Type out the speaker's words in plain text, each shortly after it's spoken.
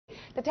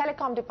The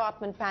Telecom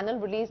Department panel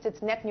released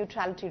its net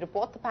neutrality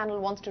report. The panel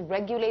wants to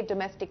regulate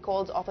domestic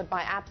calls offered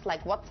by apps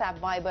like WhatsApp,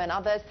 Viber and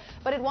others,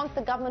 but it wants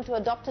the government to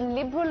adopt a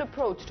liberal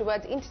approach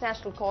towards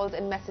international calls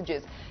and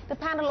messages. The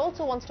panel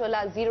also wants to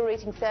allow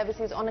zero-rating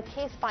services on a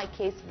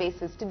case-by-case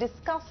basis. To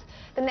discuss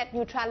the net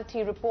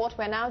neutrality report,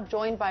 we're now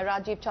joined by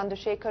Rajiv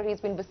Chandrasekhar.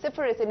 He's been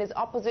vociferous in his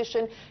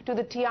opposition to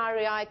the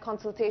TRAI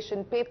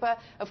consultation paper.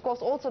 Of course,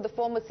 also the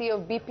former CEO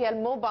of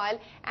BPL Mobile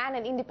and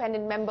an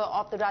independent member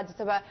of the Rajya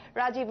Sabha.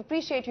 Rajiv,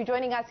 appreciate you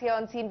joining us here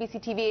on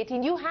CNBC TV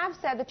 18. You have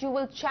said that you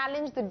will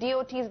challenge the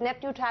DOT's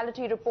net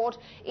neutrality report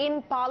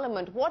in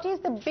Parliament. What is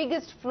the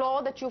biggest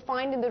flaw that you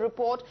find in the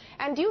report?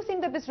 And do you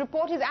think that this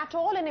report is at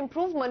all an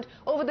improvement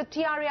over the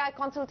TRAI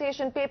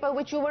consultation paper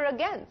which you were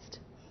against?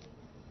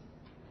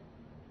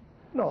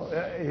 No,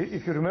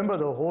 if you remember,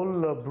 the whole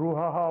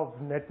brouhaha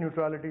of net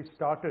neutrality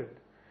started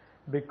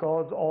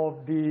because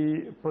of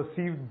the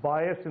perceived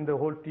bias in the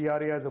whole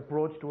TRAI's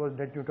approach towards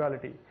net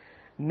neutrality.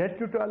 Net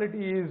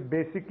neutrality is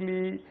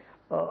basically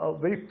a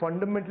very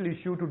fundamental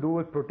issue to do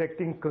with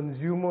protecting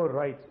consumer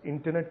rights,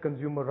 internet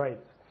consumer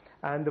rights,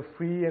 and the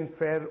free and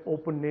fair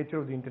open nature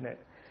of the internet.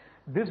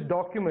 This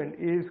document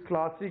is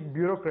classic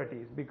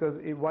bureaucracy because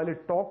while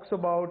it talks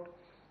about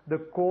the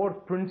core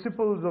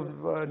principles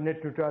of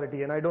net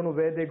neutrality, and I don't know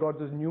where they got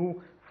this new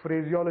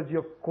phraseology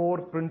of core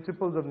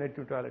principles of net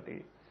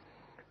neutrality.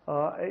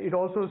 It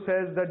also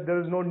says that there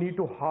is no need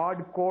to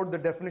hard code the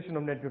definition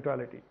of net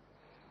neutrality.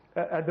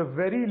 At the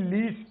very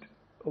least,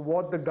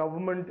 what the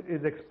government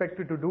is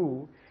expected to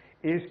do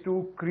is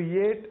to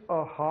create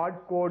a hard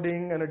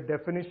coding and a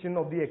definition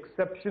of the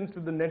exceptions to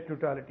the net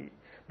neutrality,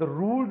 the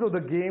rules of the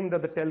game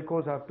that the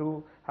telcos have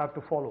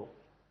to follow.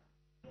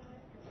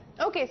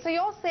 Okay, so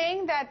you're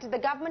saying that the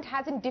government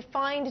hasn't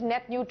defined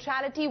net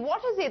neutrality.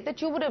 What is it that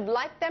you would have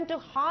liked them to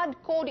hard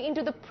code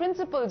into the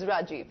principles,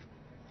 Rajiv?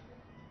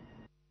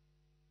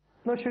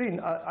 No,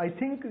 Shireen, I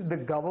think the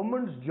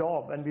government's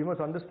job, and we must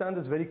understand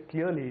this very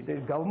clearly, the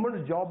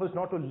government's job is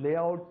not to lay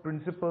out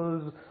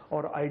principles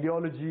or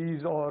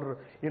ideologies or,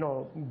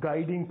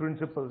 guiding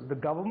principles. The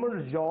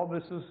government's job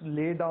is to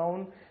lay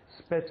down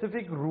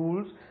specific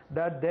rules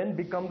that then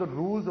become the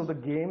rules of the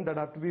game that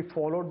have to be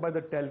followed by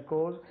the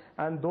telcos,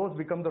 and those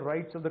become the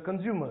rights of the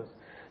consumers.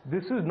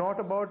 This is not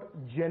about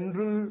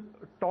general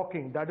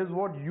talking. That is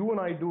what you and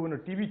I do in a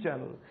TV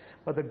channel.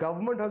 But the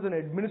government has an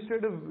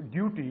administrative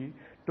duty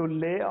to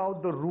lay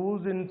out the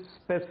rules in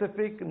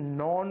specific,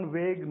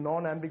 non-vague,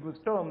 non-ambiguous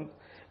terms,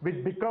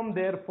 which become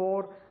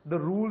therefore the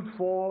rules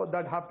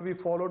that have to be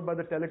followed by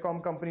the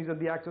telecom companies and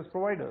the access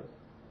providers.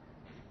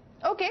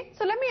 Okay,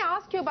 so let me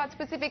ask you about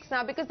specifics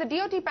now, because the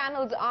DOT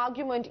panel's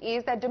argument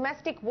is that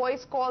domestic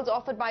voice calls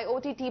offered by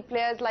OTT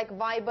players like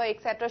Viber,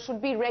 etc.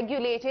 should be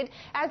regulated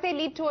as they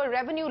lead to a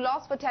revenue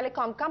loss for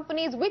telecom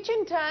companies, which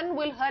in turn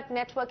will hurt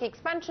network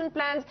expansion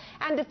plans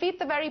and defeat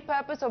the very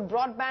purpose of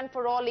broadband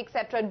for all,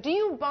 etc. Do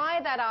you buy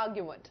that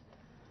argument?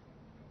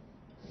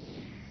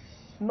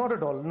 Not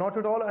at all, not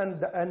at all.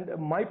 And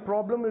my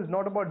problem is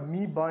not about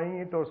me buying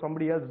it or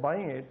somebody else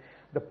buying it.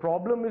 The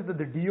problem is that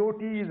the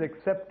DOT is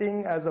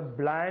accepting as a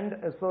bland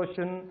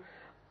assertion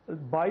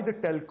by the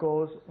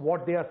telcos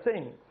what they are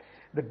saying.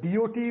 The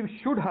DOT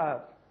should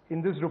have,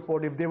 in this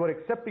report, if they were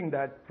accepting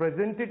that,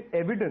 presented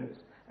evidence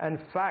and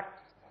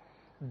facts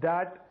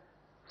that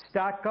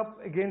stack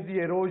up against the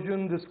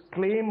erosion, this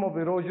claim of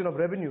erosion of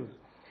revenues.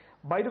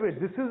 By the way,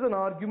 this is an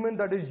argument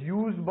that is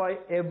used by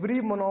every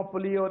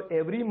monopoly or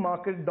every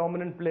market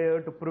dominant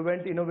player to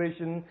prevent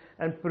innovation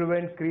and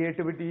prevent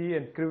creativity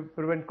and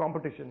prevent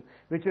competition,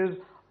 which is,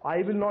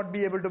 I will not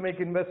be able to make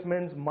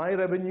investments, my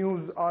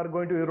revenues are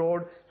going to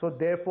erode, so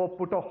therefore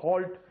put a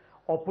halt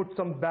or put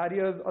some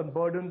barriers and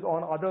burdens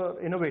on other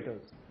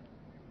innovators.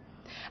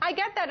 I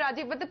get that,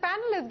 Rajiv, but the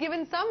panel has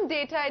given some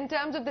data in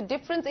terms of the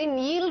difference in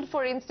yield,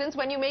 for instance,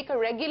 when you make a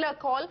regular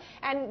call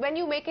and when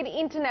you make an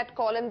internet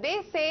call, and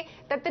they say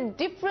that the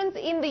difference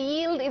in the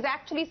yield is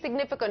actually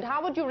significant.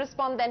 How would you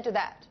respond then to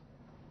that?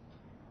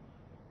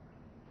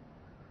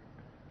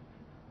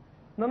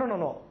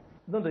 No.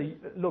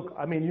 Look,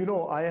 I mean,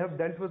 I have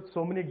dealt with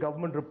so many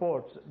government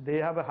reports. They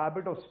have a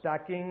habit of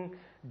stacking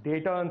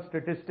data and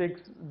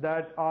statistics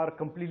that are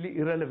completely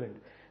irrelevant.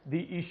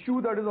 The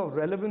issue that is of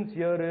relevance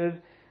here is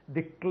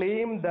the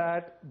claim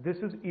that this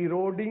is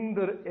eroding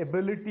the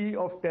ability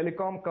of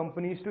telecom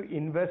companies to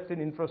invest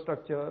in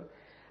infrastructure.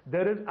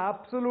 There is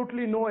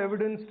absolutely no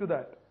evidence to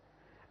that.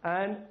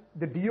 And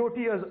the DOT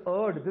has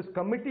erred, this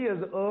committee has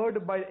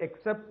erred by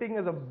accepting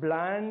as a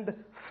bland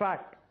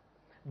fact,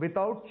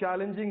 without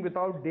challenging,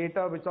 without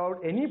data, without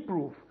any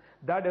proof,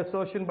 that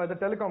assertion by the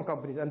telecom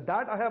companies. And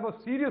that I have a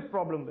serious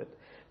problem with.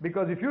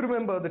 Because if you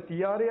remember, the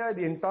TRAI,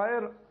 the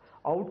entire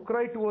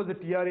outcry towards the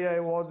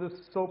TRAI was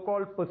this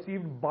so-called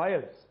perceived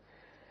bias.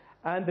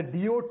 And the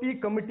DOT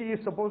committee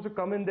is supposed to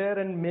come in there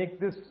and make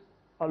this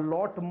a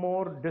lot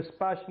more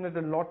dispassionate,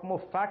 a lot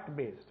more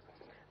fact-based.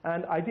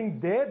 And I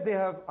think there they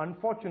have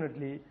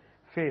unfortunately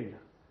failed.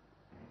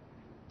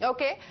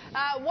 Okay.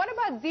 What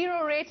about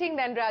zero rating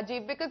then,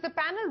 Rajiv? Because the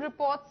panel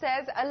report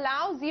says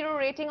allow zero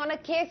rating on a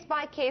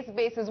case-by-case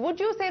basis. Would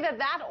you say that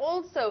that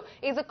also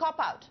is a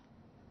cop-out?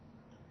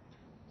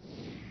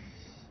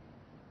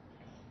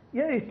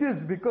 Yeah, it is,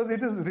 because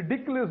it is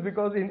ridiculous,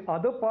 because in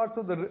other parts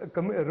of the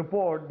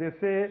report they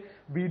say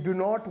we do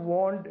not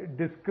want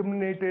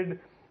discriminated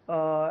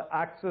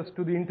access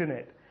to the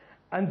internet,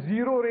 and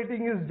zero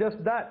rating is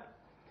just that.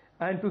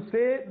 And to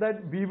say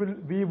that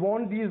we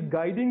want these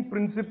guiding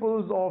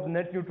principles of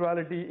net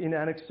neutrality in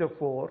Annexure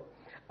 4,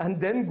 and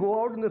then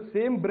go out in the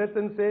same breath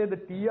and say the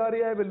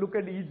TRAI will look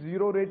at each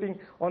zero rating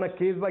on a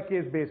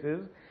case-by-case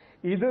basis,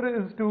 either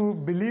is to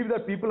believe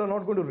that people are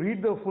not going to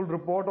read the full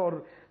report,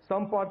 or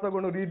some parts are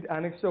going to read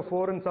Annexure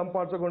 4 and some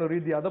parts are going to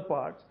read the other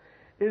parts,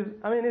 is,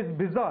 I mean, it's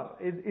bizarre.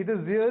 It is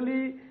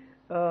really,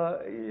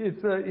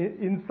 it's an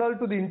insult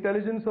to the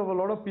intelligence of a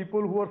lot of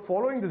people who are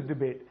following this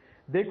debate.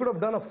 They could have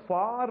done a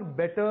far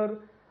better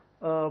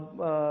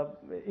approach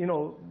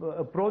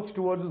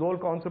towards the whole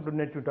concept of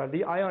net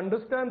neutrality. I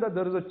understand that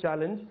there is a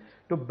challenge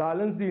to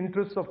balance the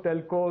interests of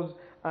telcos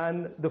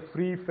and the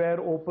free,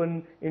 fair,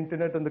 open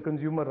internet and the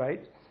consumer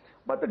rights.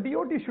 But the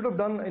DOT should have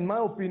done, in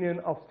my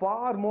opinion, a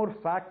far more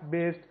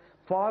fact-based,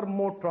 far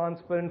more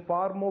transparent,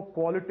 far more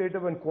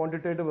qualitative and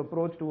quantitative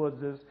approach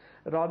towards this,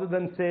 rather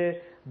than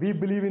say, we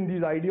believe in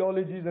these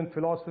ideologies and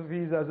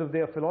philosophies as if they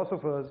are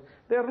philosophers.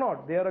 They are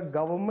not. They are a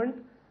government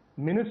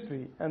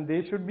ministry, and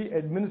they should be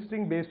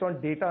administering based on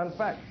data and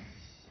facts.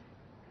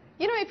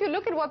 You know, if you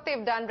look at what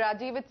they've done,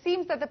 Rajiv, it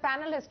seems that the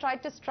panel has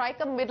tried to strike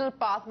a middle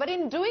path, but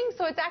in doing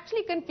so, it's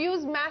actually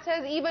confused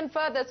matters even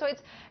further. So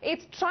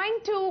it's trying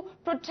to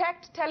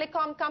protect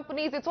telecom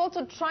companies, it's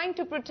also trying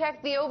to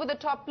protect the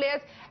over-the-top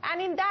players,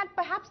 and in that,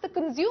 perhaps the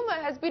consumer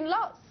has been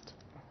lost.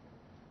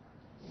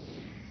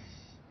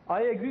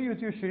 I agree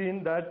with you,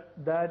 Shireen,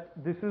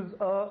 that this is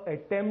an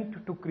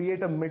attempt to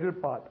create a middle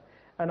path,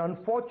 and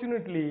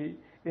unfortunately,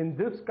 in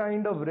this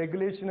kind of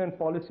regulation and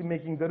policy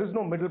making, there is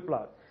no middle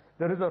path.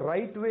 There is a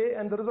right way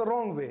and there is a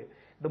wrong way.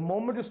 The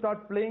moment you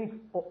start playing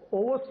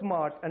over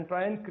smart and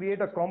try and create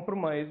a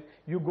compromise,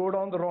 you go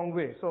down the wrong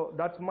way. So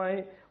that's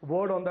my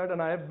word on that,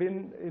 and I have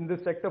been in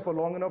this sector for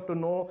long enough to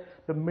know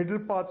the middle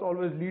paths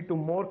always lead to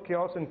more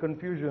chaos and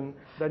confusion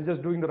than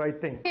just doing the right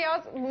thing.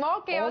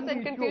 More chaos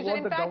and confusion.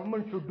 What the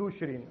government should do,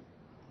 Shireen.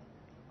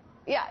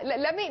 Yeah,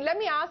 let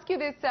me ask you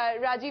this,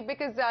 Rajiv,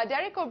 because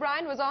Derek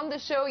O'Brien was on the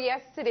show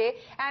yesterday,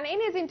 and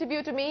in his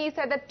interview to me, he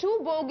said that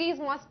two bogies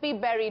must be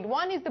buried.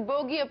 One is the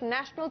bogey of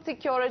national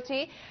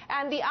security,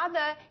 and the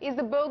other is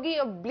the bogey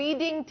of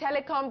bleeding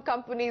telecom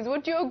companies.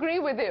 Would you agree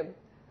with him?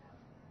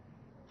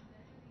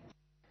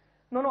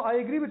 No, I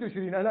agree with you,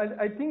 Shireen, and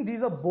I think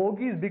these are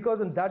bogeys because,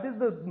 and that is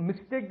the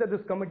mistake that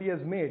this committee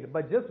has made.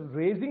 By just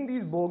raising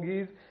these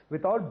bogeys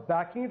without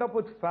backing it up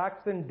with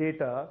facts and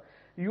data,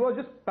 you are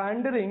just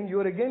pandering.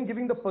 You are again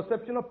giving the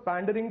perception of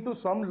pandering to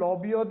some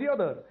lobby or the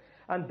other.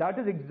 And that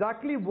is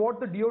exactly what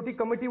the DOT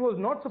committee was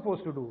not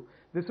supposed to do.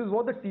 This is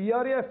what the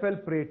TRAI fell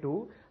prey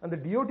to, and the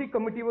DOT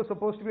committee was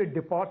supposed to be a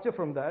departure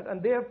from that,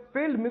 and they have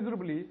failed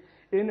miserably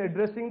in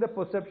addressing the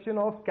perception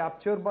of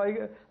capture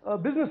by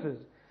businesses.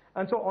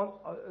 And so on,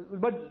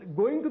 but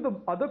going to the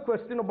other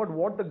question about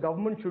what the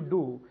government should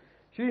do,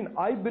 Shireen,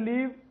 I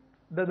believe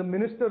that the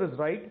minister is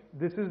right.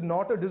 This is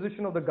not a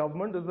decision of the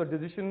government. This is a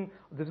decision,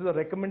 this is a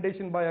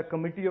recommendation by a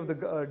committee of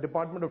the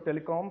Department of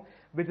Telecom,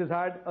 which has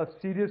had a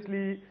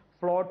seriously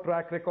flawed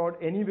track record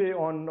anyway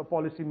on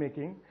policy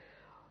making.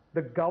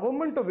 The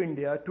government of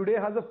India today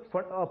has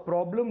a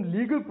problem,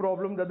 legal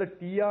problem, that the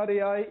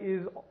TRAI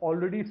is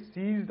already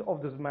seized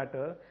of this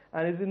matter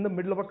and is in the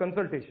middle of a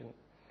consultation.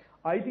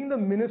 I think the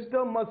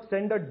minister must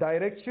send a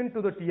direction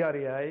to the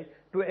TRAI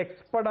to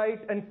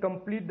expedite and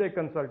complete their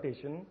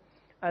consultation,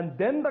 and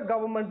then the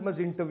government must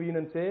intervene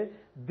and say,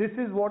 this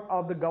is what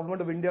the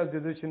government of India's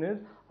decision is,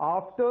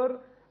 after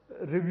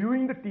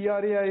reviewing the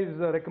TRAI's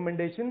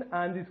recommendation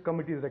and this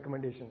committee's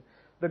recommendation.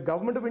 The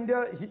government of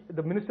India,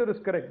 the minister is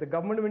correct, the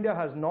government of India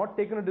has not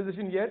taken a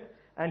decision yet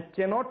and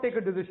cannot take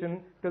a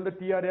decision till the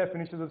TRAI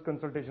finishes its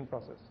consultation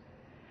process.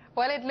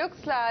 Well, it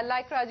looks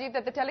like, Rajiv,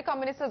 that the telecom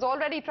minister is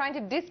already trying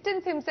to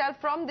distance himself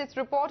from this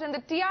report. And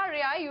the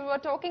TRAI, you were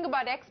talking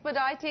about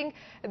expediting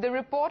the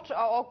report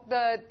or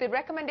the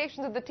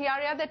recommendations of the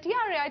TRAI. The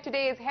TRAI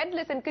today is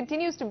headless and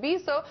continues to be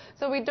so.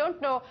 So we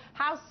don't know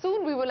how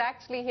soon we will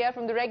actually hear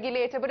from the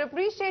regulator. But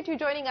appreciate you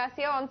joining us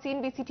here on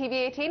CNBC TV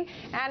 18.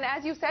 And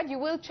as you said, you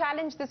will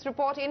challenge this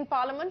report in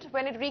Parliament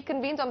when it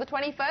reconvenes on the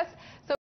 21st. So